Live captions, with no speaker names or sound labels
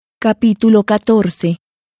Capítulo 14.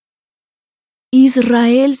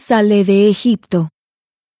 Israel sale de Egipto.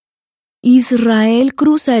 Israel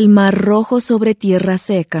cruza el Mar Rojo sobre tierra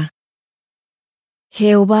seca.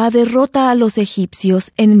 Jehová derrota a los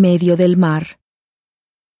egipcios en medio del mar.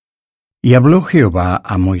 Y habló Jehová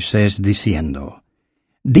a Moisés diciendo: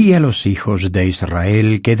 Di a los hijos de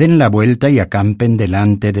Israel que den la vuelta y acampen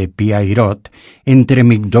delante de Pi-hahirot, entre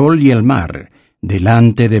Migdol y el mar,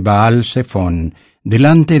 delante de Baal-zephón,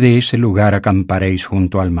 delante de ese lugar acamparéis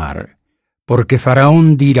junto al mar. Porque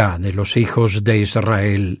Faraón dirá de los hijos de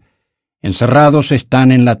Israel: Encerrados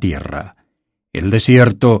están en la tierra, el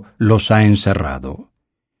desierto los ha encerrado.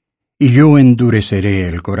 Y yo endureceré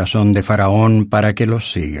el corazón de Faraón para que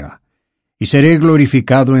los siga, y seré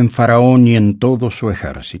glorificado en Faraón y en todo su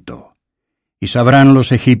ejército. Y sabrán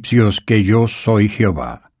los egipcios que yo soy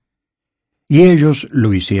Jehová. Y ellos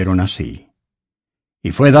lo hicieron así. Y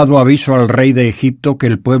fue dado aviso al rey de Egipto que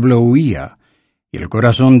el pueblo huía, y el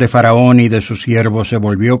corazón de Faraón y de sus siervos se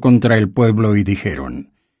volvió contra el pueblo y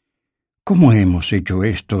dijeron: ¿Cómo hemos hecho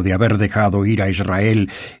esto de haber dejado ir a Israel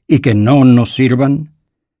y que no nos sirvan?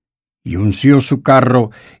 Y unció su carro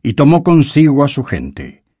y tomó consigo a su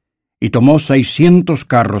gente. Y tomó 600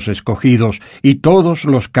 carros escogidos y todos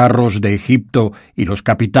los carros de Egipto y los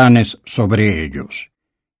capitanes sobre ellos.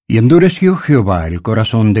 Y endureció Jehová el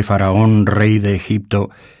corazón de Faraón, rey de Egipto,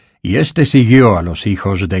 y éste siguió a los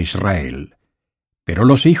hijos de Israel. Pero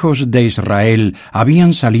los hijos de Israel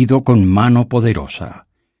habían salido con mano poderosa.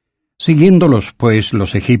 Siguiéndolos pues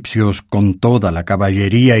los egipcios con toda la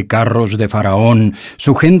caballería y carros de Faraón,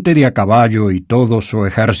 su gente de a caballo y todo su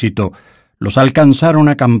ejército, los alcanzaron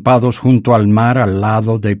acampados junto al mar al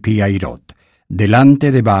lado de Pi-hahirot,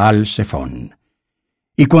 delante de Baal-zephón.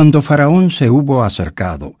 Y cuando Faraón se hubo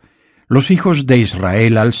acercado, los hijos de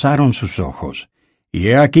Israel alzaron sus ojos, y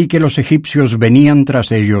he aquí que los egipcios venían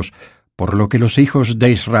tras ellos, por lo que los hijos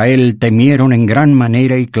de Israel temieron en gran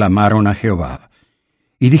manera y clamaron a Jehová.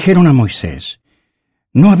 Y dijeron a Moisés: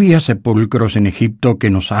 ¿No había sepulcros en Egipto que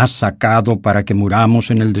nos has sacado para que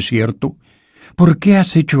muramos en el desierto? ¿Por qué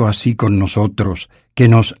has hecho así con nosotros, que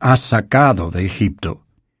nos has sacado de Egipto?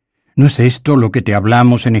 ¿No es esto lo que te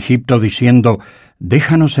hablamos en Egipto diciendo: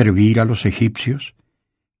 déjanos servir a los egipcios?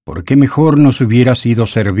 ¿Por qué mejor nos hubiera sido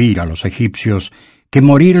servir a los egipcios que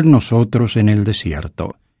morir nosotros en el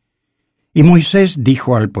desierto? Y Moisés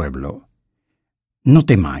dijo al pueblo: No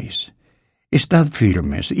temáis, estad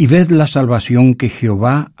firmes y ved la salvación que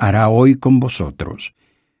Jehová hará hoy con vosotros,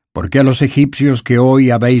 porque a los egipcios que hoy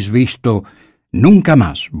habéis visto, nunca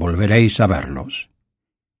más volveréis a verlos.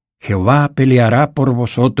 Jehová peleará por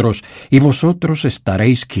vosotros, y vosotros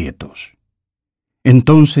estaréis quietos.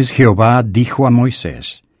 Entonces Jehová dijo a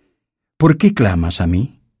Moisés: ¿Por qué clamas a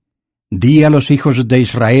mí? Di a los hijos de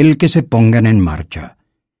Israel que se pongan en marcha.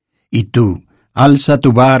 Y tú, alza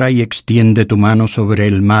tu vara y extiende tu mano sobre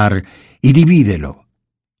el mar, y divídelo,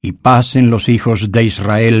 y pasen los hijos de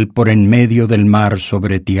Israel por en medio del mar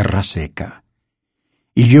sobre tierra seca.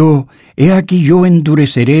 Y yo, he aquí yo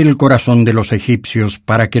endureceré el corazón de los egipcios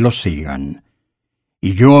para que los sigan.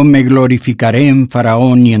 Y yo me glorificaré en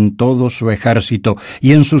Faraón y en todo su ejército,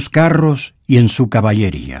 y en sus carros y en su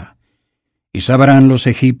caballería. Y sabrán los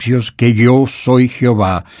egipcios que yo soy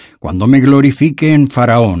Jehová, cuando me glorifique en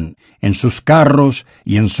Faraón, en sus carros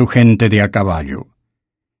y en su gente de a caballo.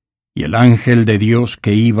 Y el ángel de Dios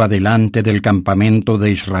que iba delante del campamento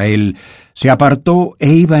de Israel se apartó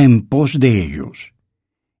e iba en pos de ellos.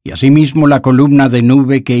 Y asimismo la columna de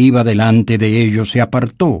nube que iba delante de ellos se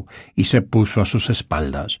apartó y se puso a sus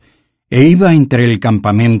espaldas, e iba entre el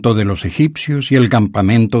campamento de los egipcios y el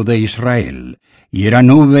campamento de Israel, y era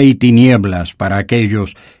nube y tinieblas para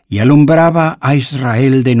aquellos, y alumbraba a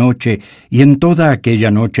Israel de noche, y en toda aquella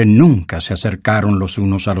noche nunca se acercaron los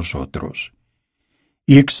unos a los otros.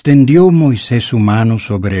 Y extendió Moisés su mano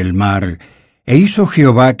sobre el mar, e hizo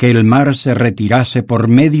Jehová que el mar se retirase por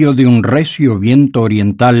medio de un recio viento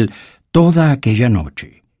oriental toda aquella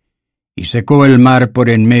noche. Y secó el mar por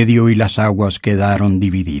en medio y las aguas quedaron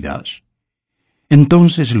divididas.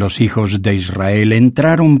 Entonces los hijos de Israel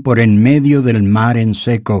entraron por en medio del mar en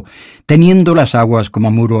seco, teniendo las aguas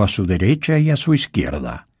como muro a su derecha y a su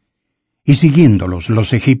izquierda. Y siguiéndolos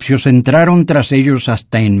los egipcios entraron tras ellos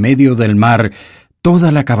hasta en medio del mar,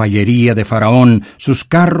 toda la caballería de Faraón, sus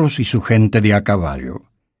carros y su gente de a caballo.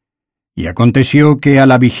 Y aconteció que a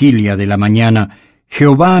la vigilia de la mañana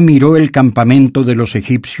Jehová miró el campamento de los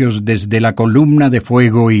egipcios desde la columna de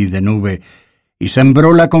fuego y de nube, y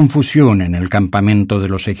sembró la confusión en el campamento de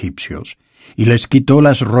los egipcios, y les quitó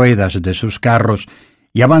las ruedas de sus carros,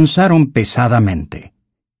 y avanzaron pesadamente.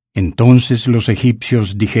 Entonces los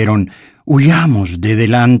egipcios dijeron: «Huyamos de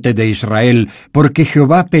delante de Israel, porque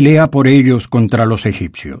Jehová pelea por ellos contra los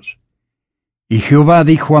egipcios». Y Jehová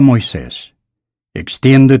dijo a Moisés: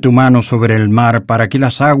 «Extiende tu mano sobre el mar para que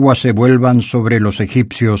las aguas se vuelvan sobre los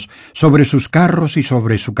egipcios, sobre sus carros y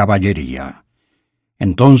sobre su caballería».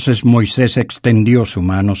 Entonces Moisés extendió su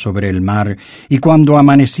mano sobre el mar, y cuando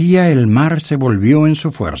amanecía el mar se volvió en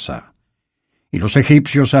su fuerza. Y los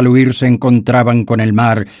egipcios al huir se encontraban con el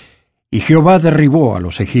mar, y Jehová derribó a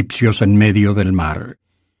los egipcios en medio del mar.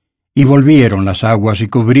 Y volvieron las aguas y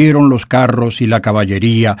cubrieron los carros y la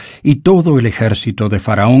caballería y todo el ejército de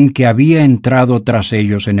Faraón que había entrado tras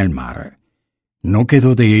ellos en el mar. No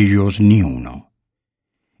quedó de ellos ni uno.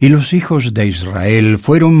 Y los hijos de Israel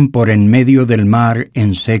fueron por en medio del mar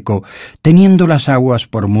en seco, teniendo las aguas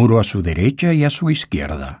por muro a su derecha y a su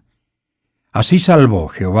izquierda. Así salvó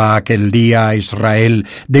Jehová aquel día a Israel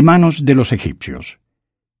de manos de los egipcios.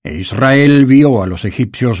 E Israel vio a los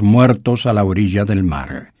egipcios muertos a la orilla del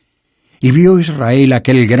mar. Y vio Israel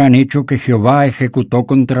aquel gran hecho que Jehová ejecutó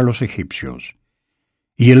contra los egipcios.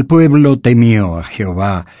 Y el pueblo temió a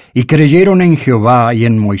Jehová, y creyeron en Jehová y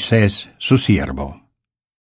en Moisés su siervo.